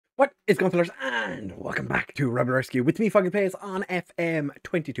What is going on, and welcome back to Rebel Rescue with me, FoggyPlays, on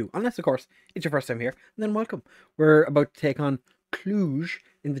FM22. Unless, of course, it's your first time here, then welcome. We're about to take on Cluj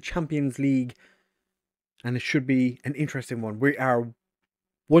in the Champions League, and it should be an interesting one. We are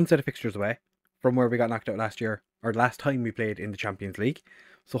one set of fixtures away from where we got knocked out last year, or last time we played in the Champions League.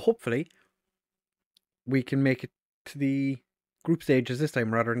 So hopefully, we can make it to the group stages this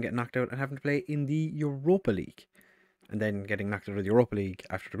time rather than getting knocked out and having to play in the Europa League. And then getting knocked out of the Europa League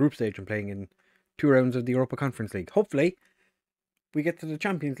after the group stage and playing in 2 rounds of the Europa Conference League. Hopefully, we get to the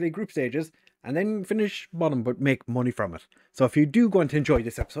Champions League group stages and then finish bottom, but make money from it. So if you do go on to enjoy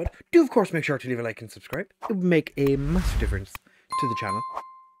this episode, do of course make sure to leave a like and subscribe. It would make a massive difference to the channel.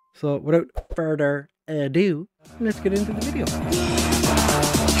 So without further ado, let's get into the video.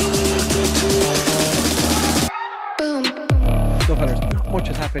 So fellas, not much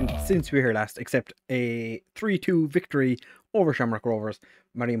has happened since we were here last, except a 3-2 victory over Shamrock Rovers.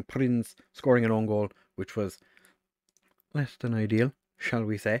 Marian Prinz scoring an own goal, which was less than ideal, shall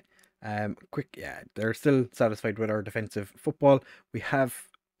we say. They're still satisfied with our defensive football. We have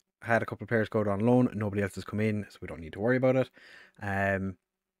had a couple of players go on loan, nobody else has come in, so we don't need to worry about it.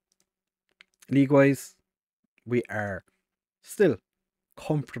 League-wise, we are still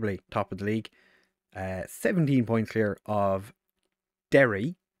comfortably top of the league. 17 points clear of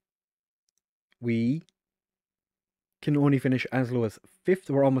Derry. We can only finish as low as 5th.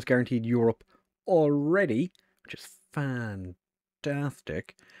 We're almost guaranteed Europe already, which is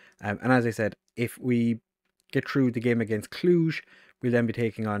fantastic. And as I said, if we get through the game against Cluj, we'll then be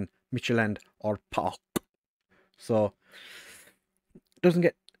taking on Midtjylland or PAOK. So, doesn't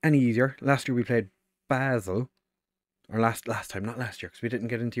get any easier. Last year we played Basel. Or last time, not last year, because we didn't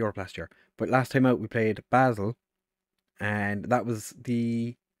get into Europe last year. But last time out we played Basel. And that was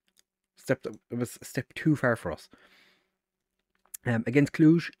the step that it was a step too far for us. Against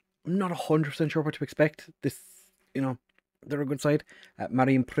Cluj, I'm not 100% sure what to expect. This, they're a good side.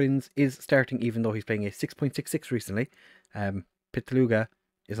 Marian Prinz is starting, even though he's playing a 6.66 recently. Pitaluga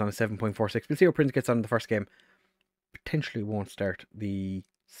is on a 7.46. We'll see how Prinz gets on in the first game. Potentially won't start the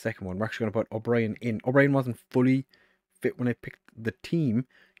second one. We're actually going to put O'Brien in. O'Brien wasn't fully fit when I picked the team.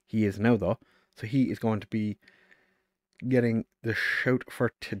 He is now, though. So he is going to be getting the shout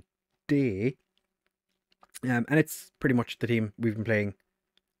for today. And it's pretty much the team we've been playing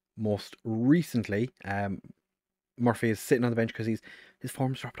most recently. Murphy is sitting on the bench because his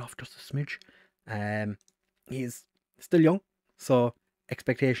form's dropped off just a smidge. He's still young, so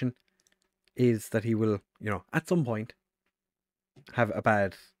expectation is that he will, at some point have a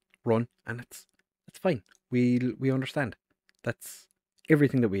bad run, and it's fine. We understand. That's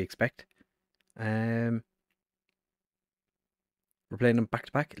everything that we expect. We're playing them back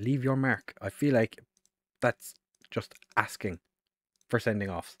to back. Leave your mark. I feel like that's just asking for sending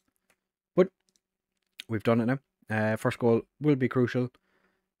offs. But we've done it now. First goal will be crucial.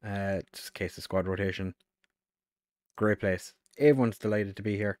 Just in case of squad rotation. Great place. Everyone's delighted to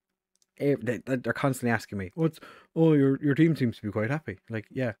be here. They're constantly asking me, your team seems to be quite happy. Like,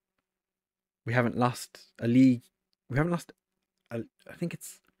 yeah. We haven't lost a league. We haven't lost I think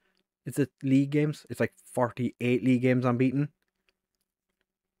it's a league games. It's like 48 league games unbeaten.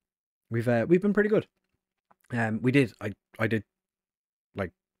 We've been pretty good. I did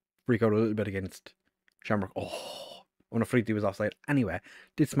like freak out a little bit against Shamrock. When a free was offside. Anyway,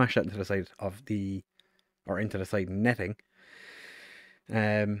 did smash that into the side of into the side netting.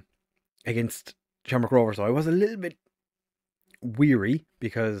 Against Shamrock Rovers, so I was a little bit weary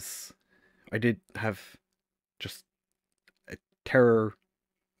because I did have just a terror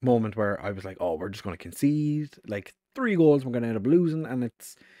moment where I was like, we're just going to concede like 3 goals, we're going to end up losing, and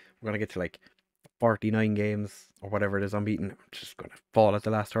we're going to get to like 49 games or whatever it is unbeaten. I'm just going to fall at the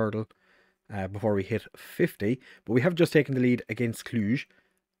last hurdle before we hit 50. But we have just taken the lead against Cluj.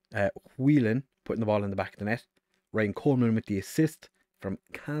 Whelan putting the ball in the back of the net. Ryan Coleman with the assist from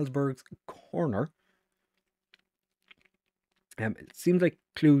Carlsberg's corner. It seems like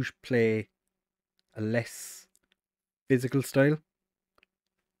Cluj play a less physical style,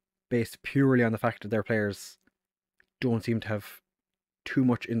 based purely on the fact that their players don't seem to have too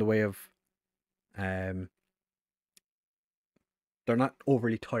much in the way of they're not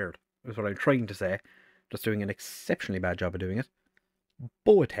overly tired, is what I'm trying to say. Just doing an exceptionally bad job of doing it.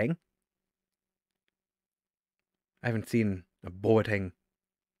 Boateng. I haven't seen a Boateng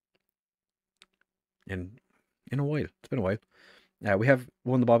in a while. It's been a while. We have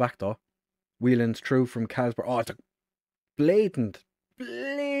won the ball back though. Whelan's through from Carlsberg. It's a blatant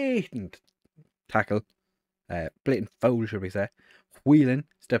tackle. Blatant foul, should we say. Whelan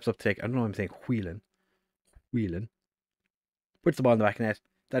steps up to take. I don't know why I'm saying Whelan. Puts the ball in the back of the net.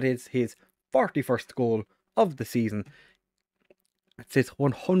 That is his 41st goal of the season. It's his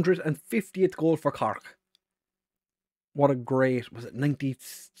 150th goal for Cork. What a great, was it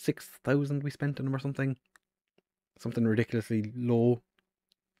 96,000 we spent on him or something? Something ridiculously low.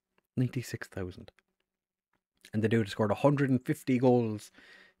 96,000. And the dude scored 150 goals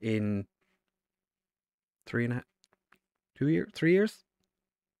in 3 years?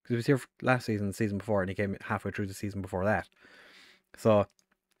 Because he was here last season, the season before, and he came halfway through the season before that. So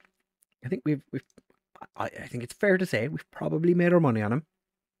I think I think it's fair to say we've probably made our money on him.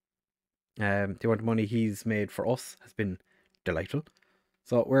 The amount of money he's made for us has been delightful.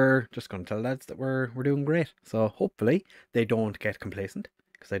 So we're just going to tell lads that we're doing great. So hopefully they don't get complacent,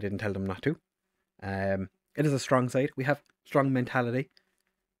 because I didn't tell them not to. It is a strong side. We have strong mentality.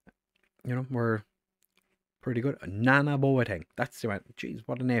 You know, we're pretty good. Nana Boateng. That's the one. Jeez,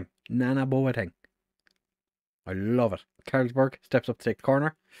 what a name. Nana Boateng. I love it. Carlsberg steps up to take the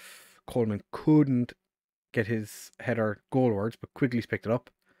corner. Coleman couldn't get his header goalwards, but Quigley's picked it up.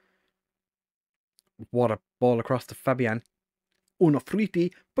 What a ball across to Fabian.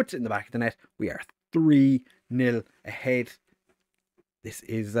 Onofriti puts it in the back of the net. We are 3-0 ahead. This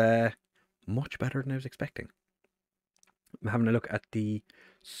is much better than I was expecting. I'm having a look at the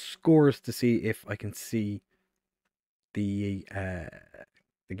scores to see if I can see the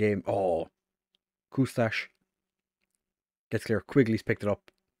game. Oh, Kustash gets clear. Quigley's picked it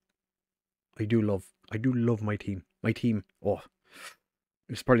up. I do love my team. My team. Oh,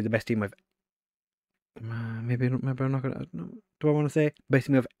 it's probably the best team I've. Maybe I'm not gonna. Do I want to say best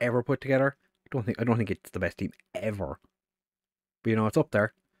team I've ever put together? I don't think it's the best team ever. But you know, it's up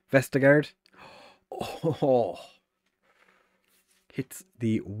there. Vestergaard. Oh, hits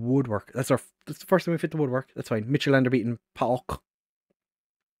the woodwork. That's the first time we've hit the woodwork. That's fine. Mitchell beating Paok.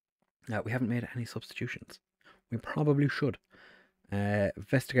 We haven't made any substitutions. We probably should.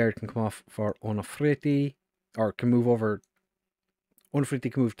 Vestergaard can come off for Onofriti, or can move over.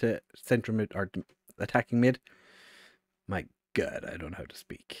 Onofriti can move to central mid or attacking mid. My God, I don't know how to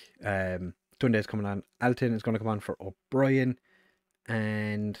speak. Tunde is coming on. Alton is going to come on for O'Brien.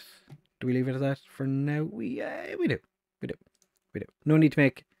 And do we leave it as that for now? We do. No need to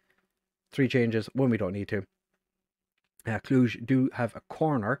make 3 changes when we don't need to. Cluj do have a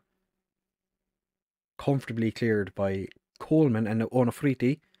corner comfortably cleared by Coleman and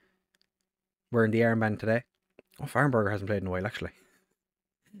Onofriti. Wearing the armband today. Oh, Farnberger hasn't played in a while, actually.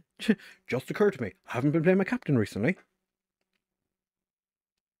 Just occurred to me, I haven't been playing my captain recently.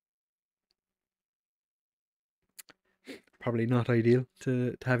 Probably not ideal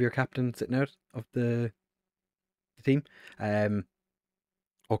to have your captain sitting out of the team.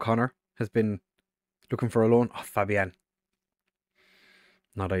 O'Connor has been looking for a loan. Oh, Fabian.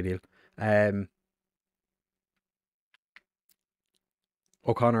 Not ideal.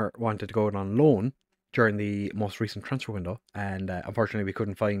 O'Connor wanted to go on loan during the most recent transfer window, and unfortunately we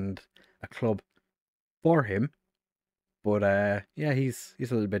couldn't find a club for him. But yeah, he's a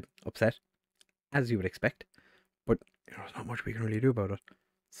little bit upset, as you would expect. But you know, there's not much we can really do about it.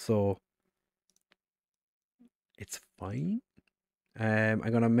 So it's fine. I'm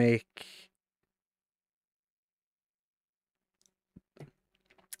gonna make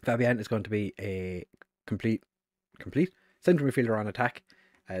Fabian is going to be a complete central midfielder on attack.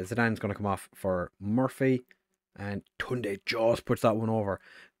 Zidane's going to come off for Murphy, and Tunde just puts that one over.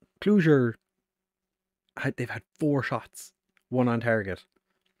 Cluj, they've had 4 shots, 1 on target.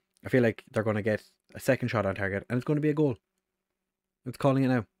 I feel like they're going to get a second shot on target, and it's going to be a goal. It's calling it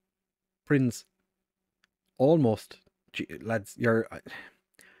now. Prince, almost. Gee, lads,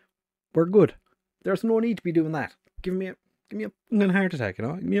 we're good. There's no need to be doing that. Give me a fucking heart attack, you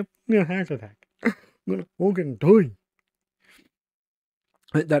know? Give me a fucking heart attack. I'm gonna fucking die.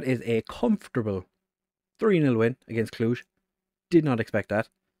 That is a comfortable 3-0 win against Cluj. Did not expect that.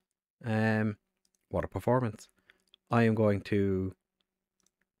 What a performance. I am going to,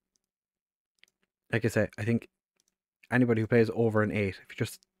 like I say, I think anybody who plays over an 8, if you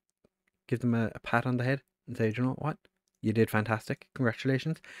just give them a pat on the head and say, you know what? You did fantastic.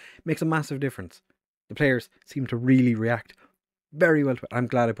 Congratulations. It makes a massive difference. The players seem to really react very well to it. I'm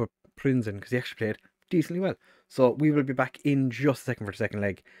glad I put Prince in because he actually played decently well. So we will be back in just a second for the second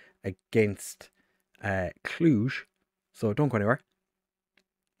leg against Cluj. So don't go anywhere.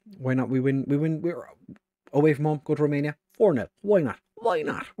 Why not? We win. We're away from home. Go to Romania. 4-0. Why not?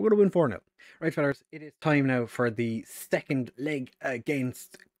 We're going to win 4-0. Right, fellas. It is time now for the second leg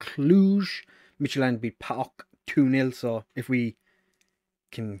against Cluj. Michelin beat PAOK 2-0. So if we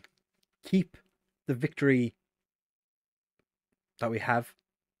can keep the victory that we have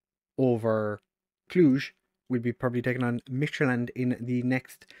over Cluj, will be probably taking on Midtjylland in the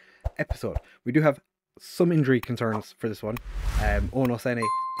next episode. We do have some injury concerns for this one. Ono Sene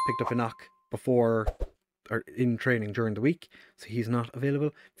picked up a knock before or in training during the week, so he's not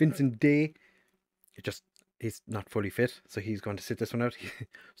available. Vincent Day, he's not fully fit, so he's going to sit this one out. He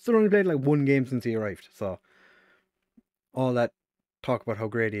still only played like one game since he arrived, so all that talk about how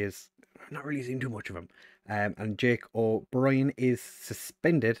great he is, I've not really seen too much of him. And Jake O'Brien is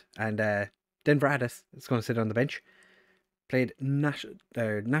suspended, and Denver Addis is going to sit on the bench. Played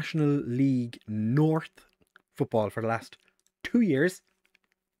National League North football for the last 2 years.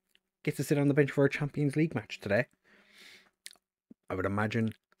 Gets to sit on the bench for a Champions League match today. I would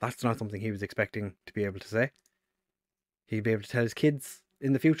imagine that's not something he was expecting to be able to say. He'd be able to tell his kids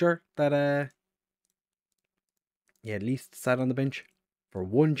in the future that he at least sat on the bench for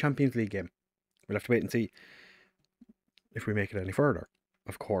one Champions League game. We'll have to wait and see if we make it any further,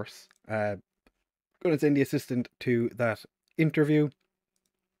 of course. Going to send the assistant to that interview,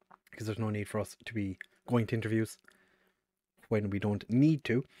 because there's no need for us to be going to interviews when we don't need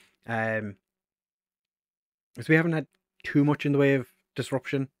to. So we haven't had too much in the way of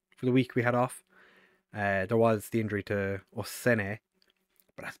disruption for the week we had off. There was the injury to Osene,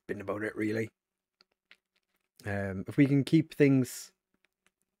 but that's been about it really. If we can keep things,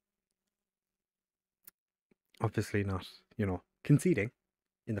 obviously not, conceding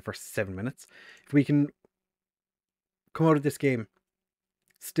in the first 7 minutes, if we can come out of this game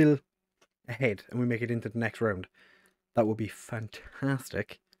still ahead and we make it into the next round, that would be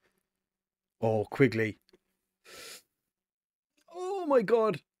fantastic. Oh, Quigley. Oh my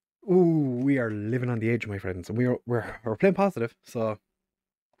god. Ooh, we are living on the edge, my friends. And we're playing positive, so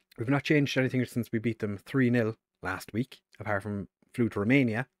we've not changed anything since we beat them 3-0 last week, apart from flew to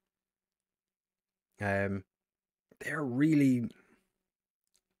Romania. They're really...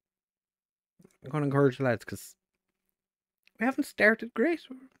 I'm going to encourage the lads, because we haven't started great.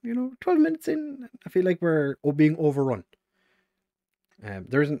 12 minutes in, I feel like we're being overrun.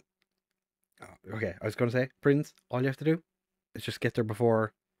 There isn't... okay, I was going to say, Prince, all you have to do is just get there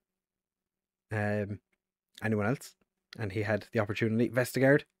before anyone else. And he had the opportunity.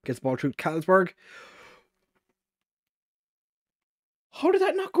 Vestergaard gets the ball through Carlsberg. How did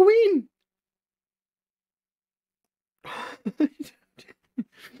that not go in?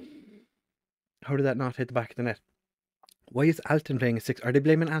 How did that not hit the back of the net? Why is Alton playing a 6? Are they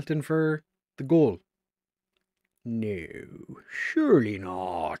blaming Alton for the goal? No, surely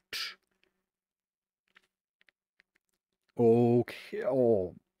not. Okay.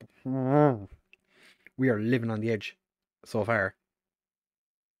 Oh. We are living on the edge so far.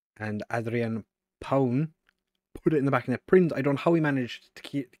 And Adrian Poun put it in the back of the net. Prince, I don't know how he managed to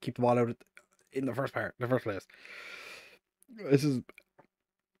keep the ball out in the first place.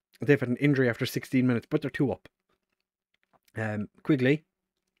 They've had an injury after 16 minutes, but they're 2 up. Quigley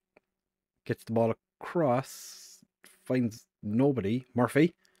gets the ball across, finds nobody.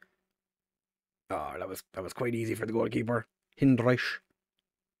 Murphy. Oh, that was quite easy for the goalkeeper. Hindreich.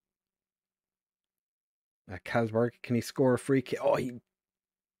 Carlsberg, can he score a free kick? Oh, he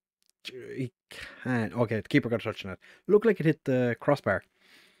can't. Okay, the keeper got a touch on it. Looked like it hit the crossbar.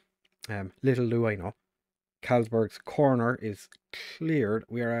 Little do I know. Carlsberg's corner is cleared.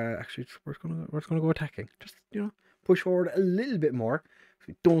 We are actually we're gonna go attacking. Just push forward a little bit more.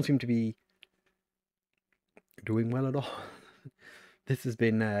 We don't seem to be doing well at all. This has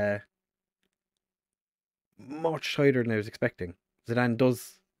been much tighter than I was expecting. Zidane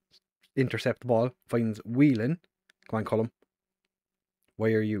does intercept the ball, finds Whelan. Come on, Cullum.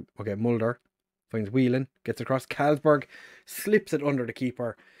 Why are you... Okay, Mulder finds Whelan, gets across. Carlsberg slips it under the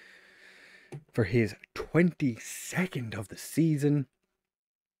keeper for his 22nd of the season.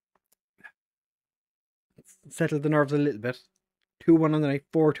 Settled the nerves a little bit. 2-1 on the night,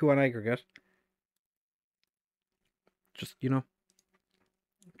 4-2 on aggregate. Just, you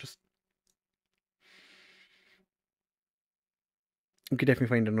could definitely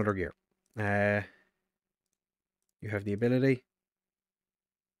find another gear. You have the ability.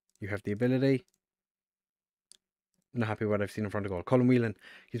 I'm not happy with what I've seen in front of goal. Colin Whelan,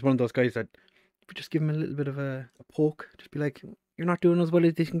 he's one of those guys that if you just give him a little bit of a poke, just be like, you're not doing as well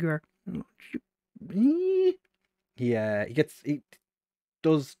as you think you are. He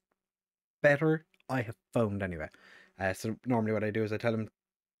does better, I have found anyway. So normally what I do is I tell him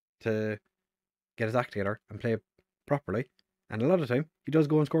to get his act together and play properly. And a lot of the time, he does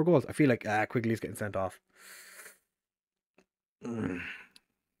go and score goals. I feel like Quigley's getting sent off.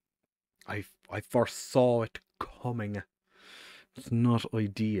 I foresaw it coming. It's not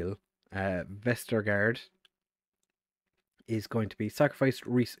ideal. Vestergaard is going to be sacrificed.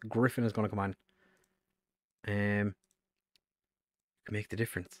 Reese Griffin is going to come on. You can make the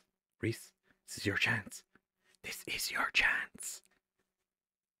difference. Reese, this is your chance. This is your chance.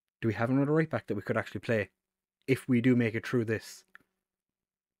 Do we have another right back that we could actually play if we do make it through this?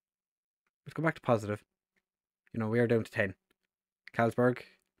 Let's go back to positive. You know, we are down to 10. Carlsberg.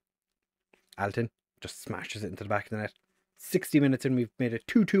 Alton just smashes it into the back of the net. 60 minutes in, we've made it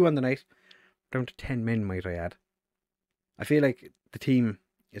 2-2 on the night. Down to 10 men, might I add. I feel like the team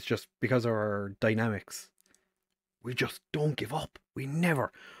is just, because of our dynamics, we just don't give up. We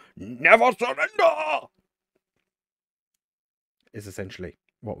never surrender! Is essentially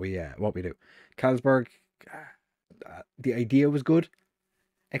what we do. Carlsberg, the idea was good.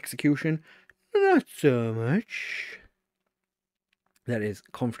 Execution, not so much. That is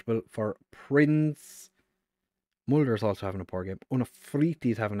comfortable for Prince. Mulder's also having a poor game.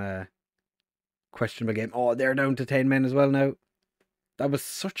 Unafriti's having a questionable game. Oh, they're down to 10 men as well now. That was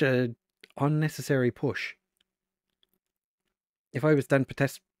such a unnecessary push. If I was Dan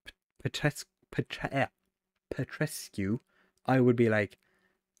Petrescu, I would be like,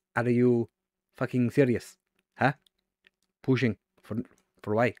 are you fucking serious? Huh? Pushing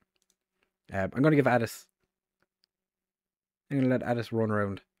for why? I'm going to give Addis. I'm going to let Addis run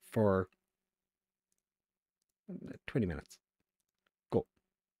around for 20 minutes. Go.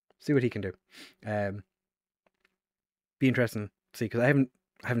 See what he can do. Be interesting to see, because I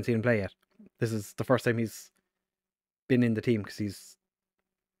haven't seen him play yet. This is the first time he's been in the team, because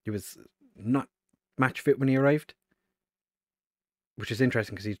he was not match fit when he arrived, which is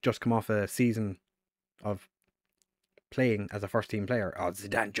interesting because he's just come off a season of playing as a first team player. Oh,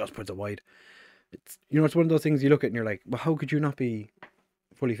 Zidane just puts it wide. It's, you know, it's one of those things you look at and you're like, well, how could you not be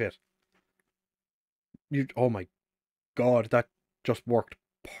fully fit? Oh my god, that just worked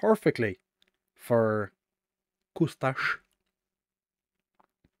perfectly for Kustash.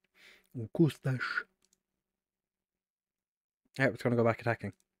 Yeah, it's going to go back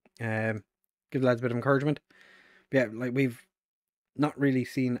attacking. Give the lads a bit of encouragement. But yeah, like, we've not really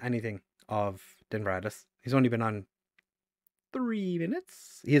seen anything of Denver Addis. He's only been on 3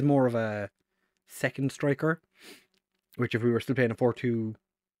 minutes. He is more of a second striker, which if we were still playing a 4-2,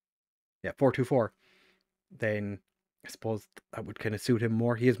 4-2-4, then I suppose that would kind of suit him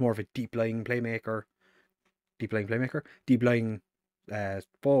more. He is more of a deep lying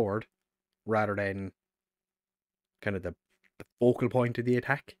forward, rather than kind of the focal point of the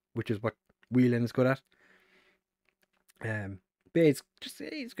attack, which is what Whelan is good at. But he's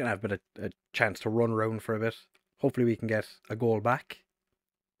gonna have a bit of a chance to run around for a bit. Hopefully we can get a goal back.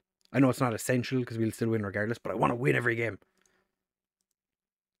 I know it's not essential because we'll still win regardless, but I want to win every game.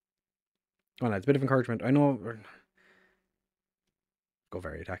 Come on, lads, a bit of encouragement. I know go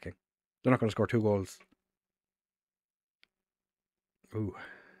very attacking. They're not going to score 2 goals. Ooh.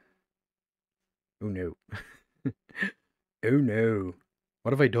 Oh no. Oh no.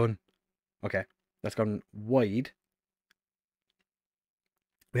 What have I done? Okay, that's gone wide.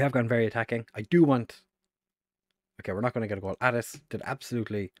 We have gone very attacking. I do want... Okay, we're not going to get a goal. Addis did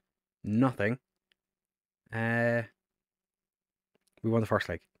absolutely nothing. We won the first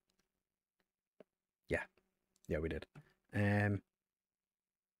leg. Yeah, we did.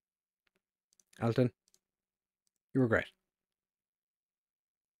 Alton, you were great.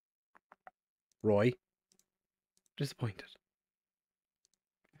 Roy, disappointed.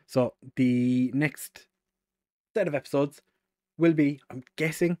 So the next set of episodes will be, I'm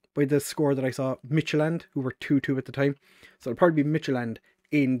guessing by the score that I saw, Midtjylland, who were 2-2 at the time. So it'll probably be Midtjylland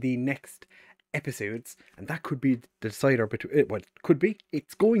in the next episodes, and that could be the decider between, well, it could be,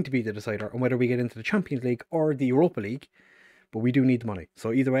 it's going to be the decider on whether we get into the Champions League or the Europa League, but we do need the money.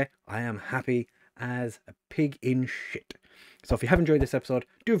 So either way, I am happy as a pig in shit. So if you have enjoyed this episode,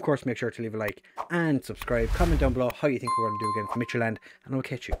 do of course make sure to leave a like and subscribe. Comment down below how you think we're going to do against Midtjylland, and I'll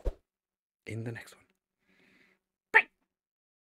catch you in the next one.